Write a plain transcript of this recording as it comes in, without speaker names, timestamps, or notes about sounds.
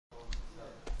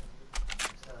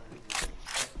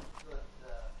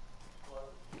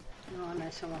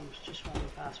someone was just running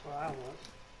past where I was.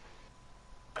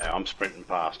 Yeah, I'm sprinting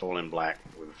past, all in black,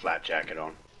 with a flat jacket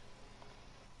on.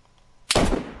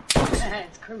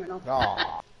 It's criminal.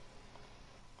 Oh.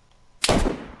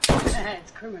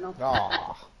 It's criminal.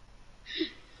 Oh.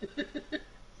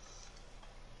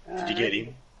 Did you get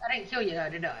him? I didn't kill you though,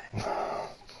 did I?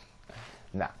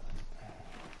 Nah.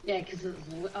 Yeah, because it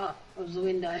was the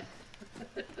window.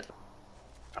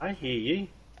 I hear you.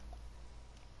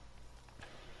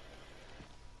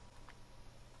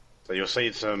 So you'll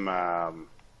see some,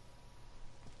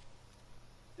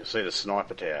 you'll see the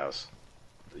sniper towers,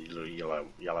 the little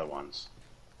yellow ones.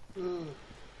 Mm.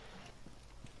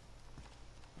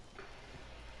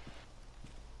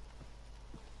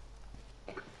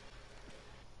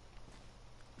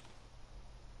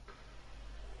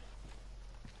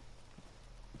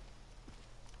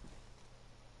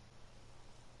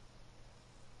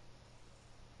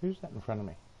 Who's that in front of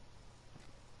me?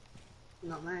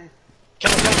 Not me.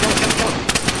 Kill him, kill him, kill him, kill him, kill him.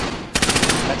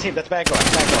 That's him, that's bad guy,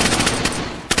 bad guy.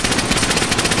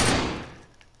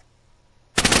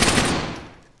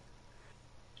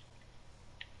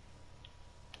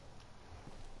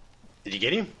 Did you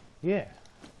get him? Yeah,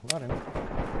 got him.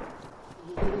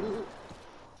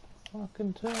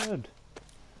 Fucking turd.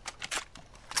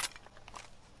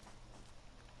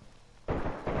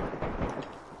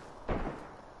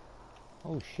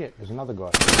 Oh shit, there's another guy.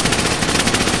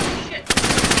 Shit.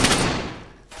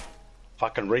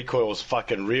 Fucking recoil's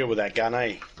fucking real with that gun,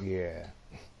 eh? Yeah.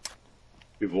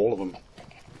 With all of them.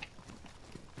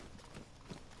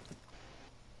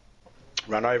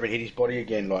 Run over and hit his body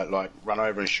again, like run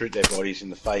over and shoot their bodies in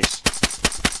the face.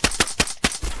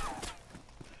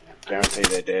 Guarantee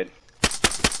they're dead.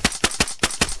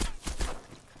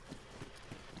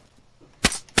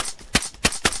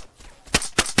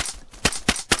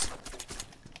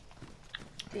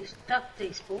 They stuck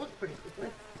these spores pretty quickly.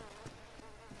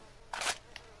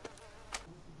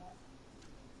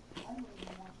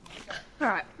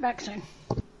 Alright, back soon.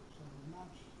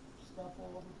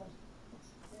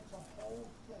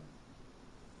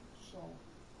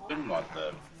 Didn't like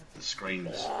the screen's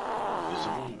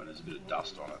visible and there's a bit of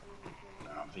dust on it.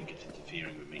 I think it's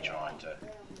interfering with me trying to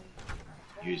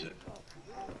use it.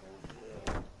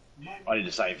 I did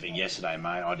the same thing yesterday,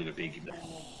 mate. I did a big...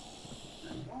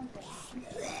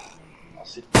 I'll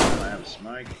sit down, I have a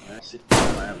smoke, okay? Sit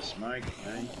down, I have a smoke,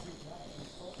 okay?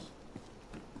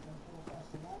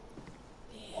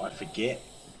 I forget.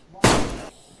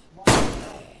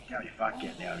 Go fuck,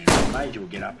 get down here. Major will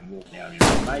get up and walk down here.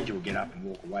 Major will get up and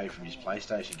walk away from his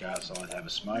PlayStation, go outside, have a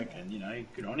smoke, and you know,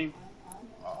 good on him.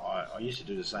 I used to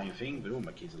do the same thing, but all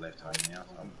my kids are left home now,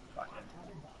 so I'm fucking...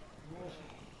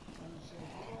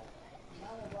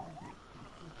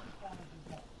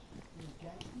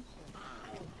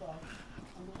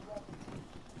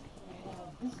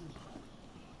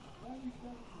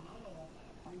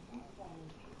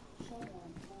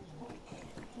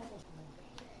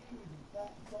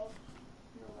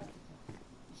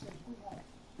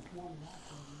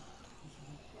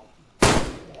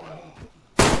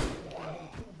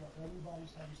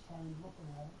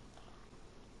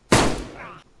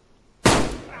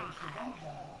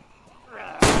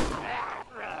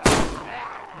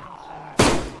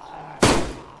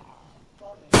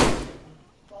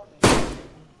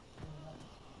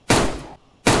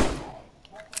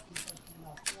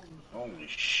 Holy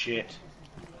shit.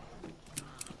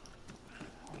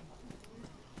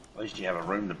 At least you have a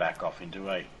room to back off into,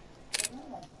 eh?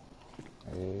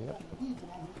 Yeah.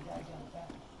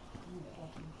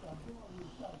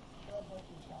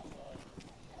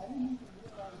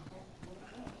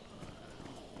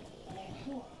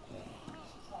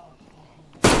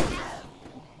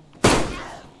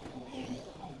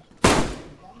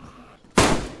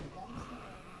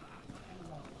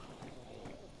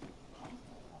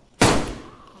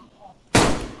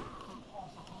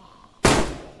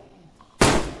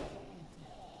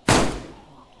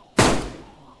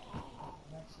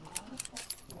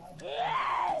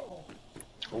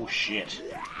 Oh shit.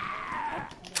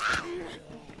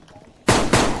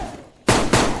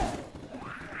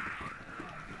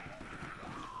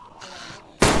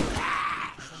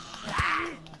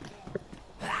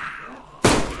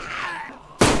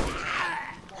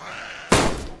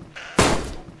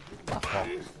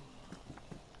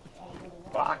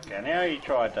 Fucking hell, he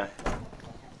tried to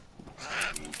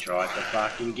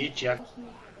fucking get you.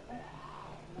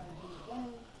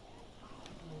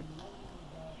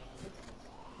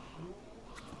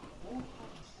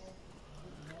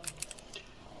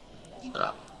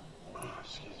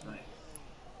 Excuse me.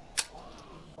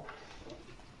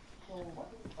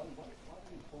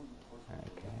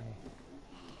 Okay.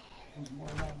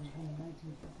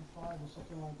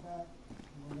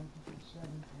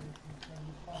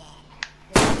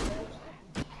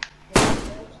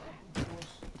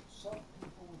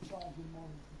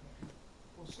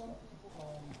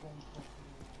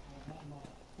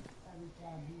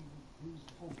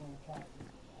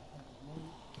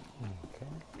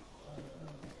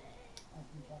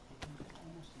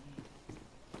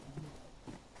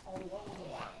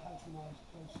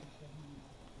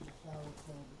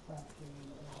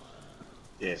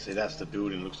 Yeah, see, that's the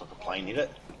building. Looks like a plane hit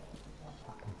it.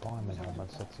 Fucking fireman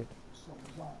helmets, that's it.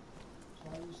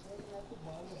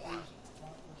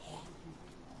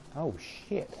 Oh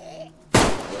shit.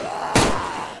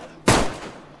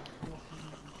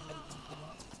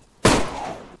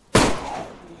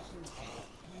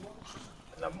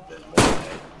 There's more in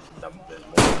there. There's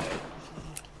more in there.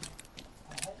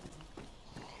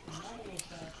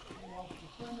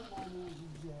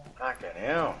 Fucking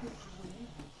hell.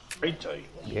 3-2.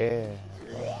 Yeah.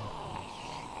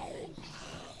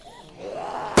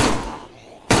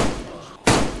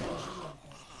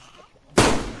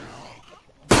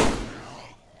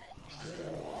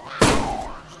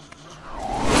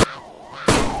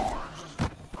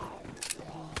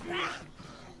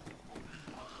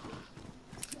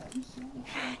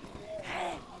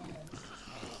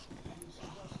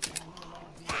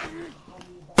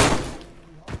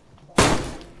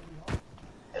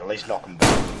 At least knock them back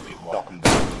a little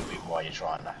bit, while you're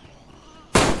trying to.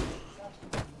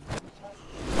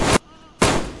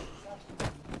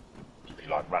 You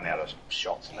like run out of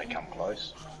shots and they come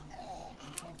close.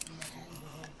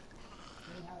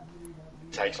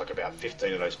 It takes like about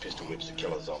 15 of those pistol whips to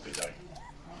kill a zombie though.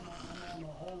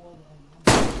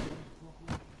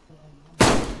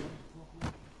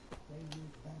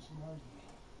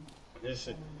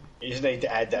 You just need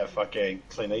to add that fucking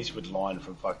Clint Eastwood line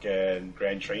from fucking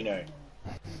Gran Torino.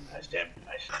 That's damn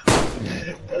nice.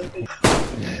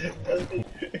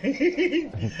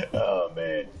 Oh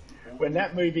man. When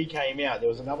that movie came out, there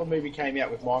was another movie came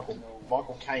out with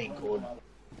Michael Caine called...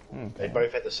 They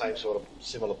both had the same sort of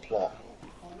similar plot.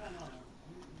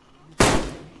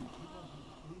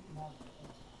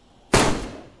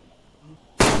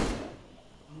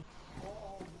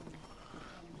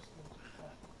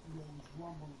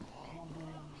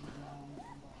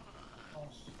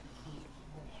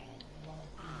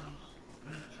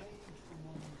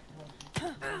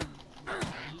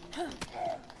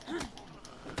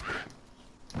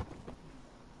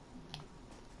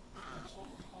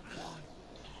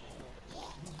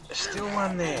 There's still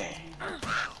one there.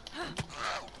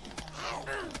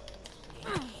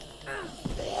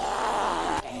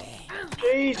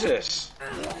 Jesus!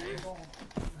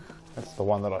 That's the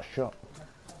one that I shot.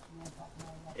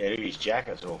 Yeah, look at his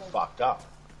jacket's all fucked up.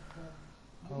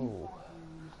 Oh.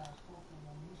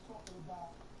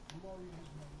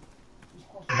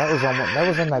 That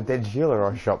was on that dead Sheila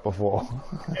I shot before.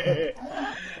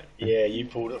 Yeah, you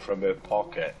pulled it from her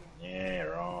pocket. Yeah,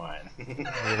 right.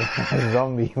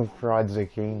 Zombie fried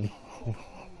zucchini.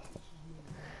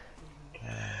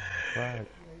 Right.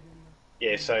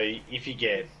 Yeah, so if you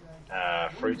get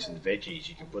fruits and veggies,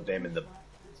 you can put them in the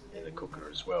cooker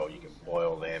as well. You can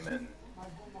boil them and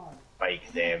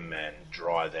bake them and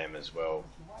dry them as well.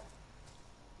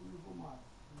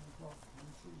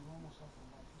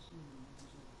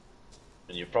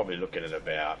 And you're probably looking at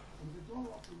about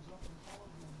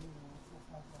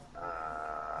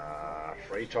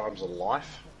 3 times the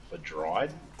life for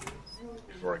dried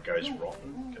before it goes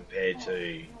rotten compared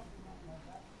to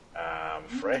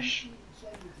fresh,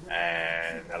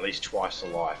 and at least twice the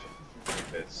life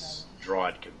if it's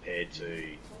dried compared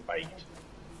to baked.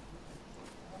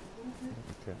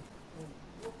 Okay.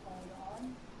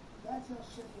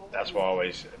 That's why I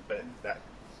always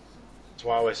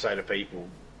say to people,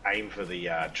 aim for the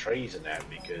trees and that,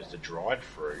 because the dried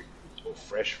fruit or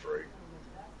fresh fruit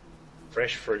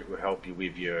will help you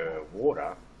with your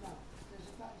water.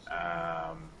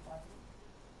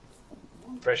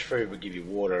 Fresh food will give you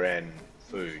water and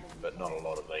food, but not a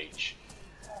lot of each.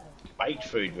 Baked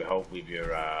food will help with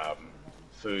your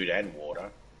food and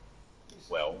water.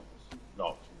 Well,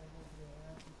 not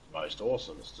most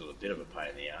awesome. It's still a bit of a pain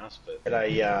in the ass. But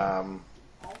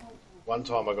one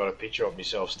time I got a picture of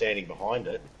myself standing behind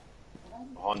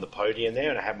the podium there,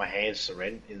 and I had my hands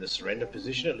in the surrender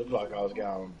position. It looked like I was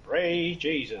going, "Praise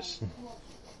Jesus."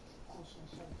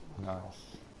 Nice.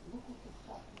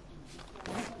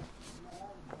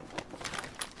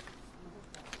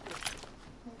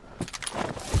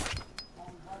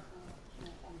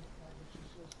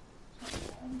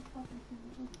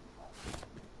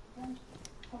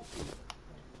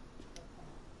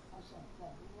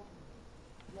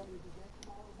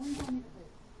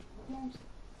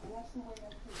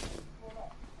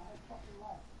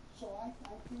 So I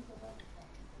think of everything.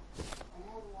 I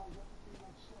analyze everything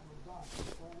I've said or done,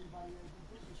 or anybody I do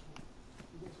business with.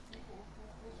 Because people who do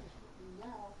business with me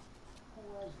now, who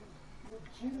has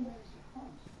legitimate as it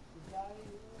comes, the guy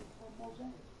from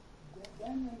Mosaic,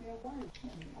 then when they're wife,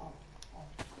 I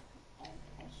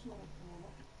sort of do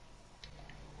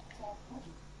a top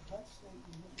budget. Let's say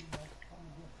you look at that kind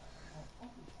of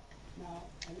puppy. Now,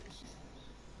 and it's just,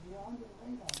 we're under the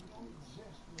radar, we don't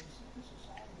exist, we're a secret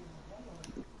society in the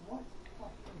brotherhood. What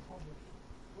fucking public?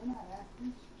 We're not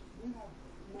actors, we're not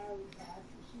married to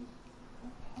actresses.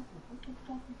 What public? What the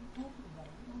fuck are you talking about?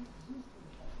 We don't exist in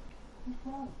the public. Who's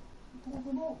problem? We told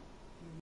them all.